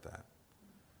care about that.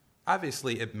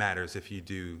 Obviously, it matters if you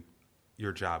do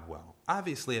your job well.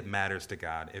 Obviously, it matters to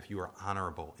God if you are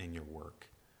honorable in your work.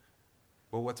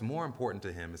 But what's more important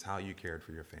to him is how you cared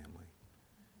for your family.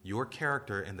 Your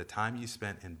character and the time you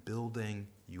spent in building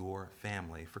your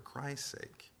family for Christ's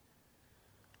sake.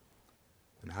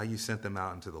 And how you sent them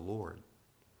out into the Lord,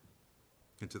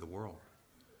 into the world.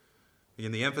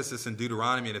 Again, the emphasis in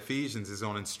Deuteronomy and Ephesians is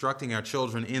on instructing our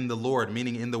children in the Lord,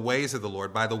 meaning in the ways of the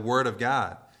Lord, by the word of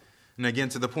God. And again,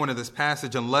 to the point of this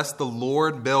passage, unless the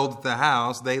Lord builds the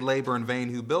house, they labor in vain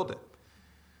who build it.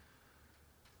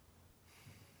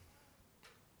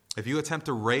 If you attempt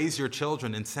to raise your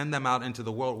children and send them out into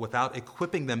the world without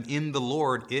equipping them in the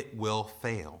Lord, it will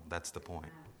fail. That's the point.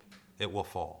 It will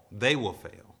fall. They will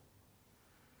fail.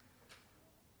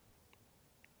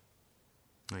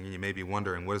 And you may be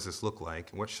wondering, what does this look like?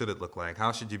 What should it look like?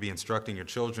 How should you be instructing your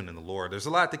children in the Lord? There's a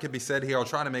lot that could be said here. I'll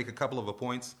try to make a couple of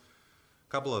points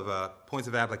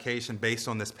of application based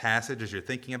on this passage as you're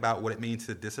thinking about what it means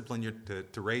to discipline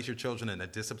to raise your children in a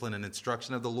discipline and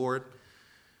instruction of the Lord.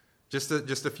 Just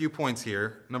a few points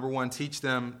here. Number one, teach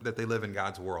them that they live in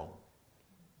God's world.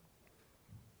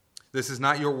 This is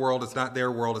not your world. It's not their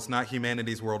world. It's not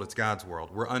humanity's world. It's God's world.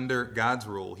 We're under God's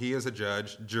rule. He is a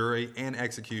judge, jury, and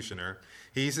executioner.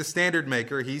 He's the standard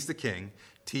maker. He's the king.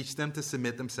 Teach them to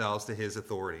submit themselves to his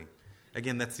authority.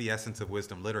 Again, that's the essence of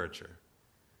wisdom literature.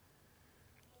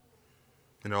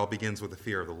 And it all begins with the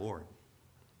fear of the Lord.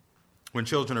 When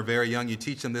children are very young, you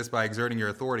teach them this by exerting your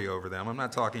authority over them. I'm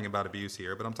not talking about abuse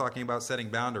here, but I'm talking about setting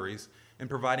boundaries and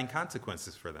providing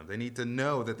consequences for them. They need to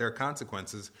know that there are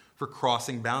consequences for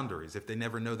crossing boundaries. If they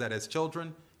never know that as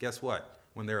children, guess what?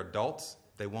 When they're adults,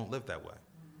 they won't live that way.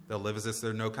 They'll live as if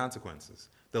there are no consequences.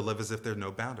 They'll live as if there are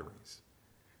no boundaries.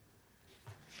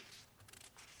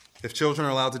 If children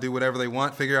are allowed to do whatever they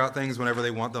want, figure out things whenever they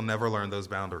want, they'll never learn those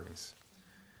boundaries.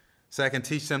 Second,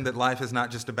 teach them that life is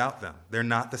not just about them. They're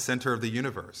not the center of the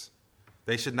universe.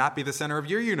 They should not be the center of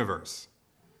your universe.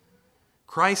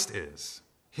 Christ is.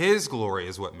 His glory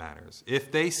is what matters.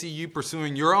 If they see you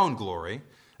pursuing your own glory,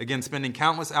 again, spending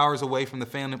countless hours away from the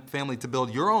family to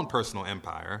build your own personal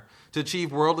empire, to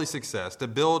achieve worldly success, to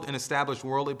build and establish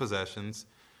worldly possessions,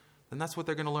 then that's what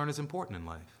they're going to learn is important in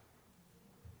life.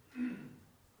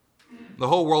 The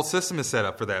whole world system is set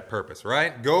up for that purpose,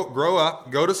 right? Grow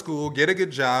up, go to school, get a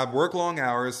good job, work long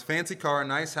hours, fancy car,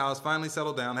 nice house, finally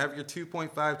settle down, have your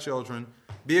 2.5 children,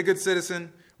 be a good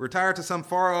citizen, retire to some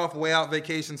far-off, way-out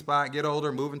vacation spot, get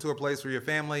older, move into a place where your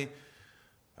family,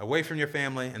 away from your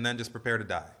family, and then just prepare to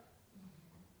die.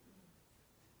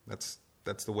 That's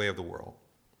the way of the world.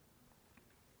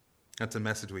 That's a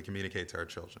message we communicate to our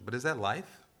children. But is that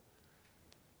life?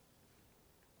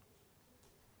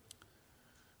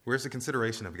 Where's the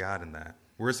consideration of God in that?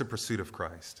 Where's the pursuit of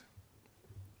Christ?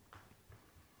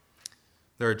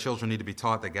 Their children need to be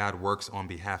taught that God works on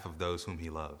behalf of those whom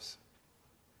he loves.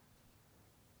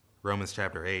 Romans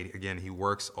chapter 8, again, he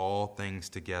works all things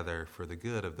together for the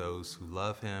good of those who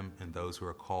love him and those who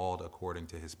are called according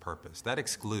to his purpose. That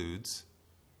excludes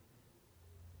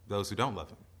those who don't love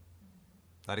him.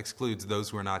 That excludes those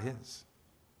who are not his.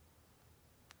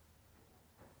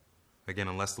 Again,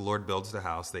 unless the Lord builds the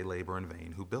house, they labor in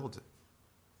vain who builds it.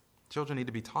 Children need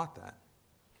to be taught that.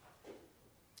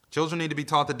 Children need to be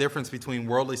taught the difference between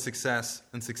worldly success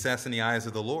and success in the eyes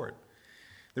of the Lord.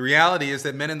 The reality is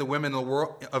that men and the women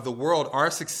of the world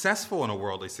are successful in a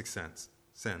worldly sense.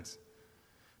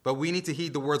 But we need to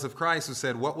heed the words of Christ who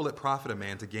said, "What will it profit a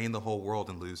man to gain the whole world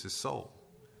and lose his soul?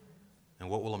 And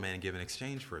what will a man give in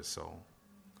exchange for his soul?"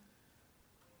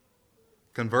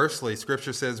 Conversely,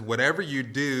 Scripture says, whatever you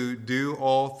do, do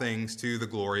all things to the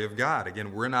glory of God.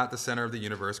 Again, we're not the center of the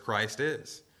universe. Christ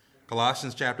is.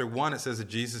 Colossians chapter 1, it says that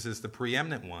Jesus is the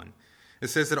preeminent one. It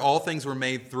says that all things were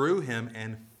made through him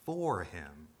and for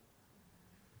him.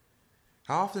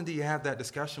 How often do you have that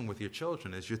discussion with your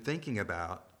children as you're thinking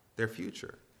about their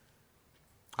future?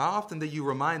 How often do you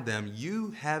remind them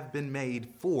you have been made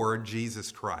for Jesus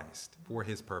Christ, for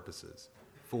his purposes,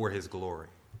 for his glory?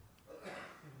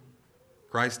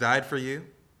 Christ died for you.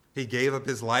 He gave up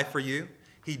his life for you.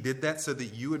 He did that so that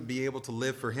you would be able to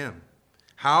live for him.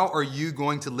 How are you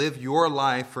going to live your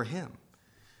life for him?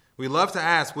 We love to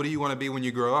ask, what do you want to be when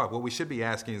you grow up? What we should be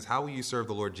asking is, how will you serve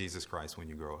the Lord Jesus Christ when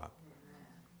you grow up?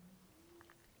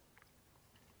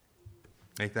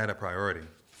 Make that a priority.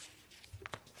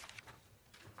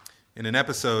 In an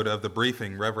episode of The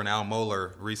Briefing, Reverend Al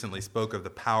Mohler recently spoke of the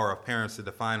power of parents to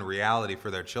define reality for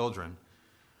their children.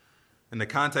 In the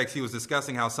context, he was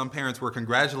discussing how some parents were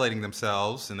congratulating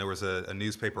themselves, and there was a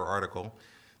newspaper article.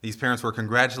 These parents were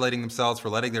congratulating themselves for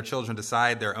letting their children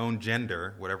decide their own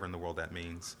gender, whatever in the world that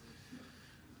means.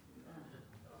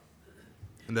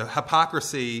 And the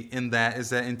hypocrisy in that is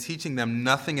that in teaching them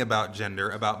nothing about gender,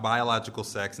 about biological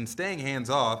sex, and staying hands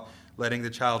off, letting the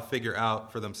child figure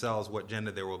out for themselves what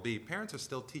gender there will be, parents are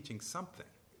still teaching something.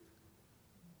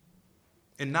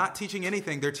 And not teaching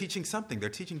anything, they're teaching something. They're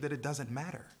teaching that it doesn't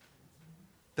matter.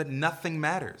 That nothing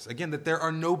matters. Again, that there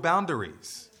are no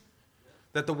boundaries.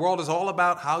 That the world is all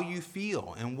about how you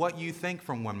feel and what you think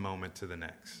from one moment to the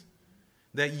next.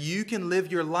 That you can live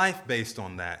your life based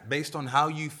on that, based on how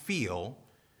you feel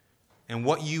and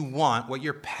what you want, what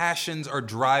your passions are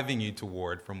driving you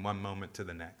toward from one moment to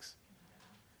the next.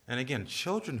 And again,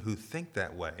 children who think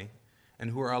that way and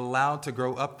who are allowed to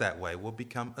grow up that way will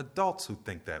become adults who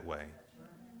think that way.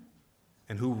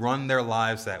 And who run their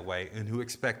lives that way, and who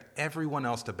expect everyone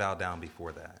else to bow down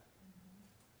before that.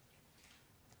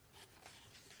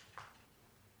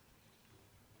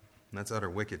 And that's utter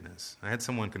wickedness. I had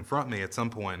someone confront me at some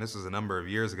point, this was a number of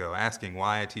years ago, asking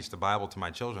why I teach the Bible to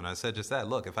my children. I said just that,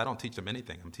 look, if I don't teach them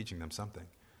anything, I'm teaching them something.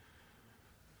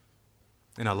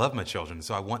 And I love my children,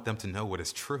 so I want them to know what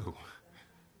is true.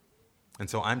 And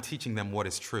so I'm teaching them what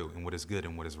is true and what is good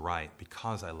and what is right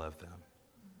because I love them.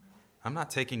 I'm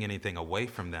not taking anything away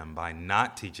from them by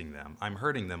not teaching them. I'm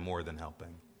hurting them more than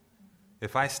helping.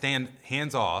 If I stand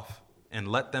hands off and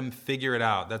let them figure it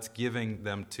out, that's giving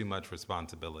them too much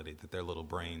responsibility that their little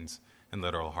brains and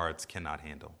literal hearts cannot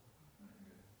handle.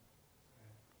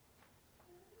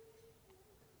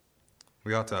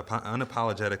 We ought to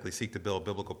unapologetically seek to build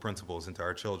biblical principles into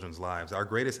our children's lives. Our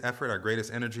greatest effort, our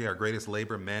greatest energy, our greatest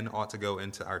labor, men ought to go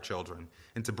into our children,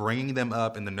 into bringing them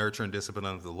up in the nurture and discipline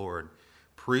of the Lord.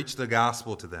 Preach the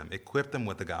gospel to them, equip them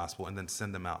with the gospel, and then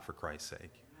send them out for Christ's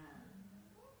sake.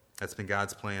 That's been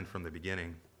God's plan from the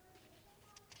beginning,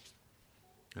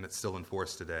 and it's still in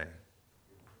force today.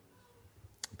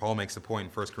 Paul makes a point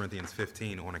in 1 Corinthians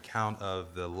 15 on account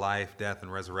of the life, death,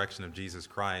 and resurrection of Jesus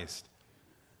Christ.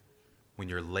 When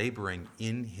you're laboring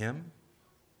in him,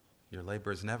 your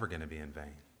labor is never going to be in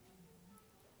vain.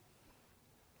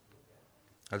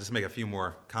 I'll just make a few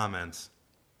more comments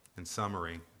in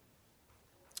summary,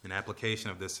 in application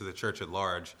of this to the church at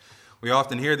large. We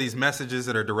often hear these messages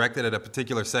that are directed at a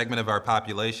particular segment of our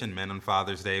population, men on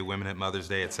Father's Day, women at Mother's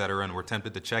Day, etc., and we're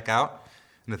tempted to check out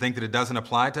and to think that it doesn't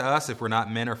apply to us if we're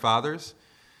not men or fathers.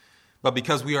 But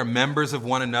because we are members of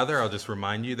one another, I'll just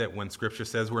remind you that when Scripture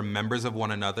says we're members of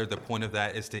one another, the point of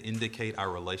that is to indicate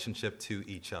our relationship to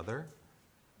each other,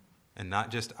 and not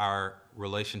just our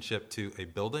relationship to a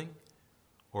building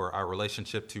or our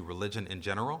relationship to religion in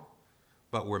general,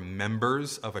 but we're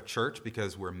members of a church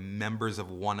because we're members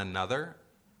of one another.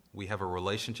 We have a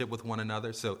relationship with one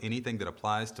another, so anything that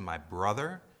applies to my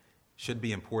brother should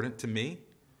be important to me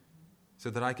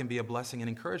so that I can be a blessing and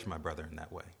encourage my brother in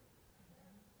that way.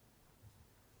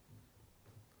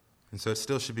 And so it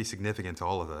still should be significant to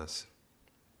all of us.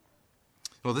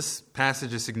 Well, this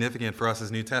passage is significant for us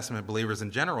as New Testament believers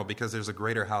in general because there's a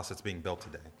greater house that's being built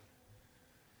today.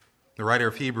 The writer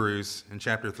of Hebrews in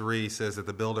chapter 3 says that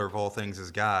the builder of all things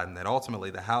is God, and that ultimately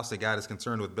the house that God is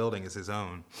concerned with building is his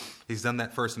own. He's done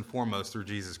that first and foremost through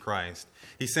Jesus Christ.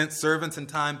 He sent servants in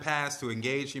time past to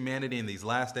engage humanity in these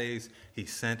last days. He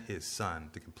sent his Son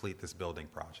to complete this building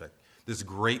project, this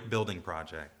great building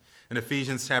project. In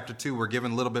Ephesians chapter 2, we're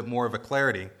given a little bit more of a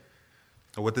clarity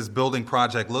of what this building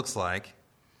project looks like.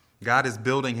 God is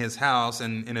building his house,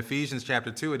 and in Ephesians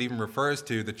chapter 2, it even refers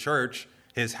to the church,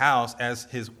 his house, as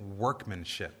his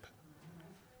workmanship.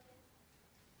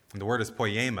 And the word is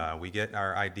poema. We get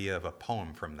our idea of a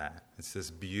poem from that. It's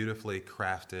this beautifully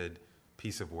crafted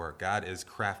piece of work. God is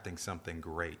crafting something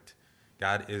great.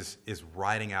 God is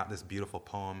writing out this beautiful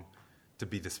poem to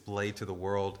be displayed to the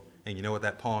world. And you know what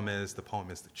that poem is? The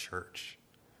poem is the church.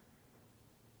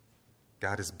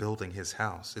 God is building his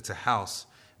house. It's a house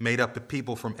made up of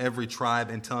people from every tribe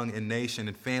and tongue and nation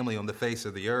and family on the face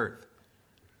of the earth.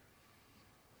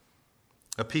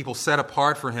 A people set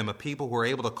apart for him, a people who are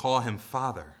able to call him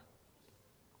Father.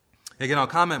 Again, I'll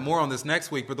comment more on this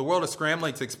next week, but the world is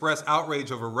scrambling to express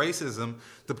outrage over racism,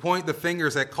 to point the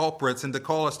fingers at culprits, and to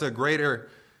call us to a greater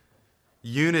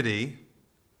unity.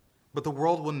 But the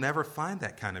world will never find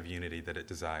that kind of unity that it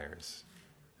desires.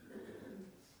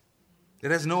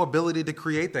 It has no ability to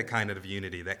create that kind of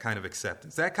unity, that kind of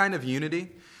acceptance. That kind of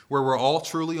unity where we're all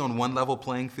truly on one level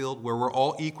playing field, where we're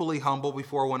all equally humble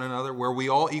before one another, where we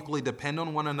all equally depend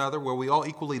on one another, where we all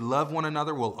equally love one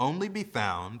another, will only be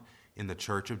found in the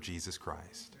church of Jesus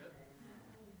Christ.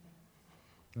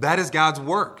 That is God's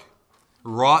work,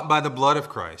 wrought by the blood of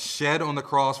Christ, shed on the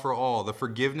cross for all, the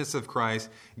forgiveness of Christ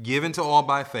given to all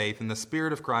by faith, and the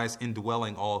Spirit of Christ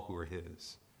indwelling all who are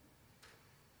his.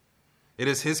 It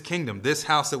is his kingdom, this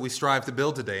house that we strive to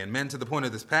build today. And men, to the point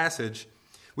of this passage,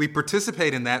 we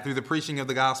participate in that through the preaching of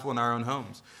the gospel in our own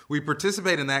homes. We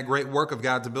participate in that great work of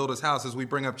God to build his house as we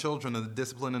bring up children in the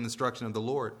discipline and instruction of the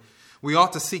Lord. We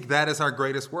ought to seek that as our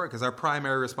greatest work, as our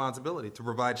primary responsibility, to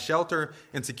provide shelter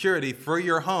and security for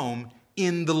your home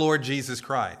in the Lord Jesus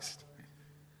Christ,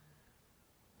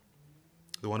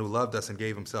 the one who loved us and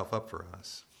gave himself up for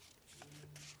us.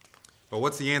 But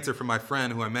what's the answer for my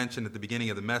friend who I mentioned at the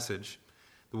beginning of the message,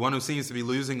 the one who seems to be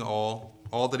losing all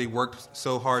that he worked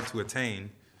so hard to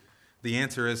attain? The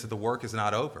answer is that the work is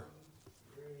not over.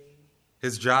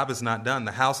 His job is not done.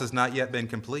 The house has not yet been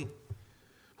complete.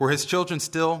 For his children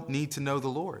still need to know the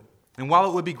Lord. And while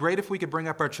it would be great if we could bring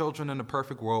up our children in a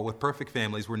perfect world with perfect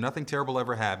families where nothing terrible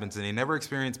ever happens and they never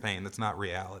experience pain, that's not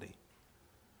reality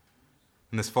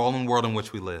in this fallen world in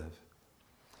which we live.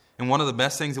 And one of the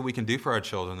best things that we can do for our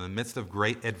children in the midst of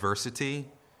great adversity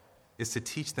is to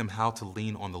teach them how to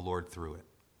lean on the Lord through it.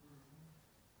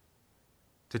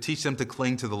 To teach them to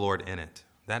cling to the Lord in it.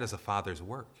 That is a father's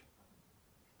work.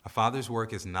 A father's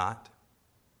work is not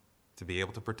to be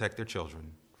able to protect their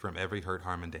children from every hurt,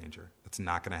 harm, and danger. That's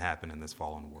not going to happen in this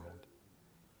fallen world.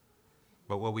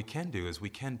 But what we can do is we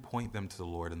can point them to the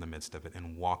Lord in the midst of it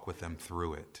and walk with them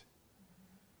through it.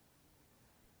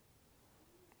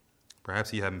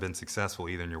 Perhaps you haven't been successful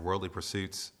either in your worldly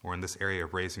pursuits or in this area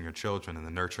of raising your children in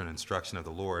the nurture and instruction of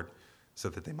the Lord so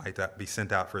that they might be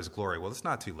sent out for his glory. Well, it's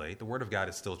not too late. The Word of God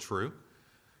is still true.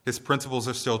 His principles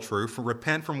are still true.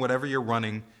 Repent from whatever you're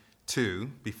running to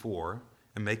before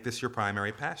and make this your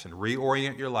primary passion.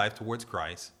 Reorient your life towards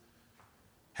Christ.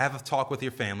 Have a talk with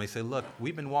your family. Say, look,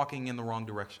 we've been walking in the wrong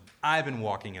direction. I've been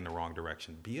walking in the wrong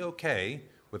direction. Be okay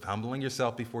with humbling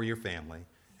yourself before your family,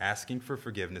 asking for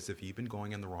forgiveness if you've been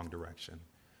going in the wrong direction.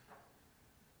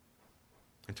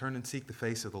 And turn and seek the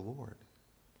face of the Lord.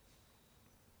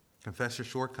 Confess your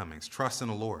shortcomings. Trust in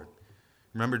the Lord.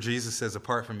 Remember, Jesus says,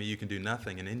 apart from me, you can do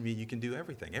nothing, and in me, you can do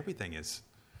everything. Everything is,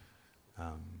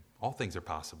 all things are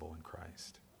possible in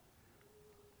Christ.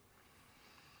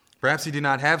 Perhaps you do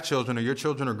not have children, or your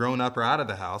children are grown up or out of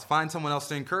the house. Find someone else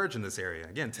to encourage in this area.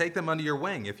 Again, take them under your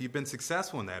wing if you've been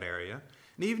successful in that area.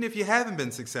 And even if you haven't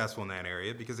been successful in that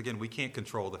area, because again, we can't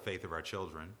control the faith of our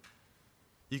children,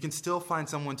 you can still find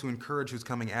someone to encourage who's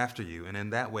coming after you, and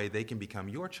in that way, they can become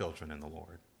your children in the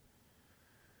Lord.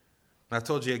 And I've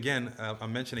told you again, I'll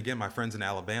mention again my friends in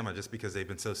Alabama just because they've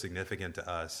been so significant to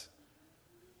us.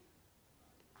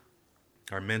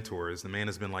 Our mentors, the man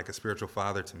has been like a spiritual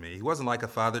father to me. He wasn't like a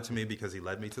father to me because he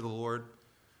led me to the Lord.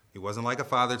 He wasn't like a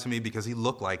father to me because he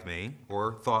looked like me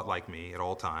or thought like me at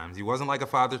all times. He wasn't like a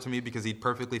father to me because he'd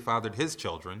perfectly fathered his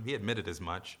children. He admitted as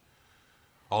much.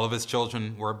 All of his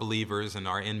children were believers and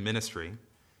are in ministry,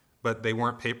 but they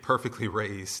weren't perfectly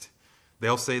raised.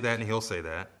 They'll say that and he'll say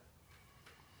that.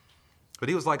 But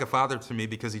he was like a father to me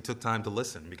because he took time to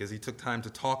listen, because he took time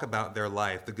to talk about their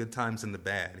life, the good times and the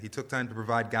bad. He took time to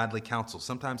provide godly counsel,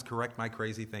 sometimes correct my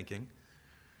crazy thinking.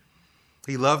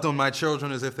 He loved on my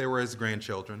children as if they were his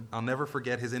grandchildren. I'll never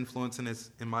forget his influence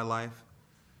in my life.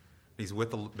 He's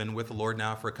been with the Lord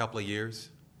now for a couple of years.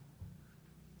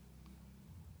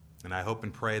 And I hope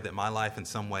and pray that my life in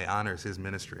some way honors his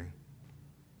ministry.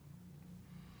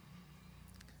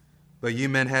 But you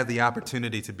men have the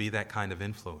opportunity to be that kind of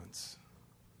influence.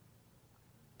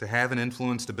 To have an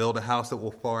influence to build a house that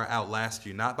will far outlast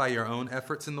you, not by your own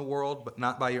efforts in the world, but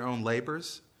not by your own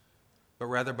labors, but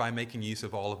rather by making use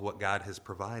of all of what God has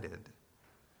provided,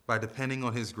 by depending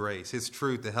on his grace, his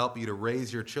truth to help you to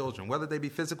raise your children, whether they be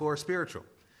physical or spiritual,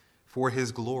 for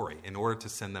his glory in order to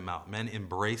send them out. Men,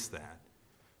 embrace that.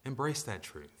 Embrace that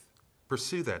truth.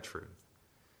 Pursue that truth.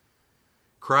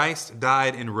 Christ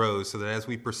died and rose so that as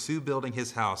we pursue building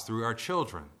his house through our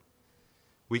children,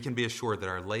 we can be assured that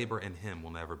our labor in him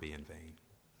will never be in vain.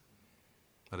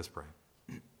 Let us pray.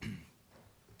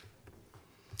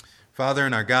 Father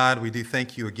and our God, we do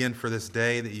thank you again for this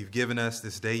day that you've given us,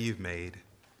 this day you've made.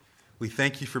 We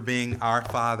thank you for being our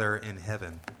Father in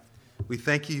heaven. We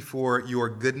thank you for your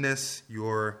goodness,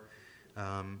 your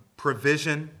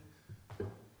provision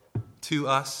to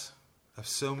us of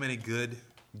so many good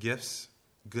gifts,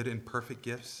 good and perfect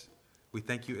gifts. We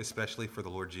thank you especially for the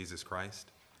Lord Jesus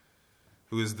Christ,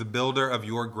 who is the builder of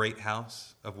your great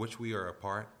house, of which we are a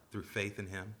part through faith in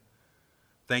him.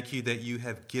 Thank you that you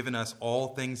have given us all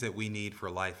things that we need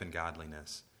for life and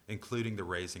godliness, including the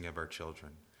raising of our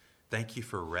children. Thank you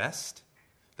for rest.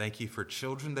 Thank you for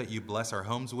children that you bless our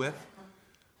homes with.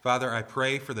 Father, I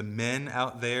pray for the men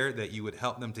out there that you would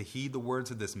help them to heed the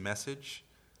words of this message,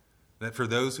 that for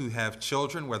those who have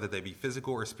children, whether they be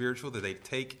physical or spiritual, that they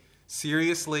take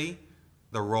seriously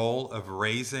the role of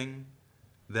raising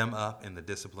them up in the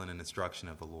discipline and instruction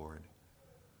of the Lord.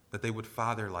 That they would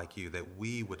father like you, that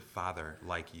we would father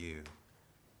like you.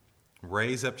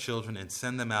 Raise up children and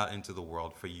send them out into the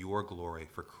world for your glory,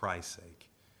 for Christ's sake.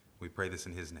 We pray this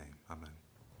in his name. Amen.